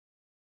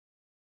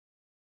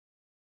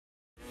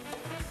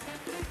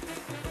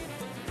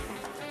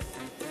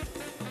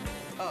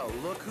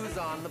Look who's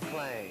on the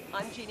plane.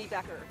 I'm Jeanne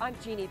Beker. I'm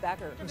Jeanne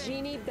Beker.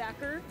 Jeanne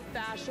Beker,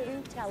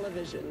 fashion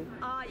television.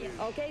 Ah, yes.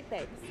 Okay,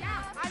 thanks.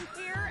 Yeah, I'm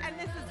here, and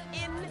this is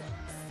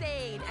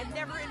insane. And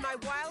never in my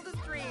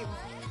wildest dreams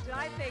did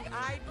I think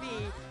I'd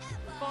be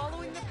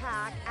following the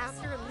pack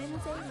after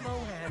Lindsay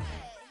Lohan.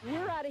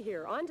 We're out of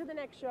here. On to the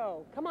next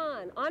show. Come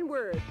on,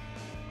 onward.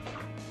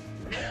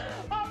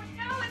 Oh,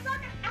 no, it's not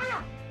gonna...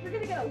 Ah! We're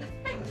gonna go.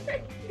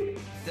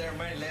 There are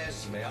many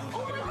layers to me.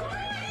 Oh, my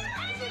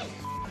God!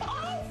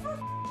 Oh, for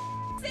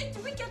sake,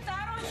 did we get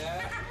that on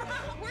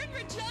camera? We're in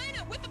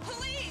Regina with the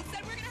police,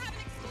 and we're going to have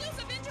an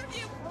exclusive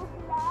interview. So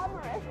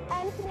glamorous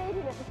and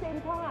Canadian at the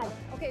same time.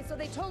 Okay, so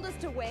they told us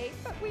to wait,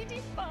 but we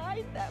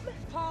defied them.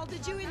 Paul,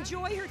 did you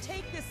enjoy her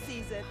take this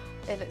season?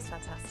 It looks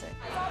fantastic.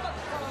 It's all about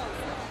the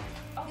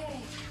clothes. Okay.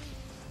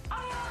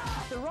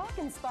 The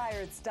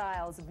rock-inspired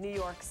styles of New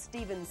York's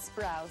Steven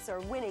Sprouse are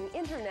winning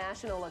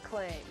international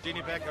acclaim.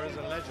 Jeanne Beker is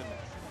a legend.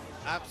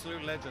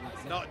 Absolute legend.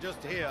 Not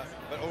just here,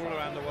 but all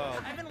around the world.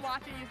 I've been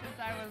watching you since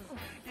I was,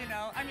 you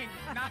know, I mean,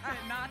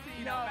 not to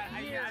you know,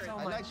 but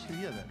I like to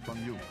hear that from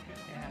you.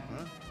 Yeah.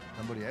 Huh?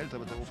 Somebody else,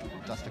 but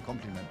just a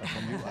compliment. But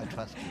from you, I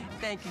trust you.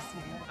 Thank you,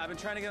 sweetie. I've been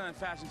trying to get on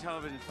fashion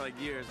television for like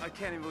years. I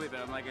can't even believe it.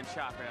 I'm like in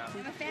shock right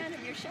now. I'm a fan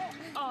of your show.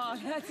 Oh,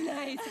 that's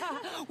nice.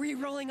 Were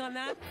you rolling on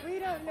that? We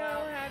don't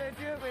know how to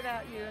do it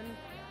without you, and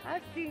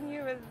I've seen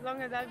you as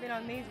long as I've been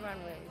on these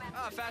runways.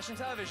 Oh, fashion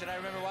television. I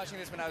remember watching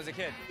this when I was a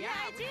kid. Yeah,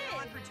 I did.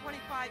 On for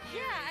 25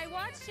 years. Yeah, I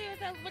watched you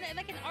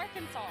like in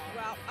Arkansas.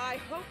 Well, I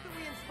hope that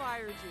we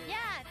inspired you. Yeah,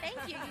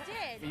 thank you.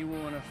 You did. You were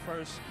one of the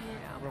first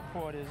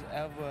reporters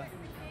ever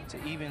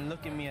to even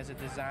look at me as a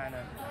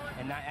designer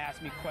and not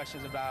ask me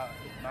questions about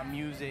my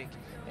music.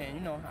 And,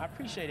 you know, I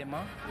appreciate it,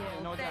 Mom.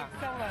 Yeah, no thanks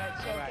doubt. so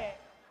much. All Okay. right.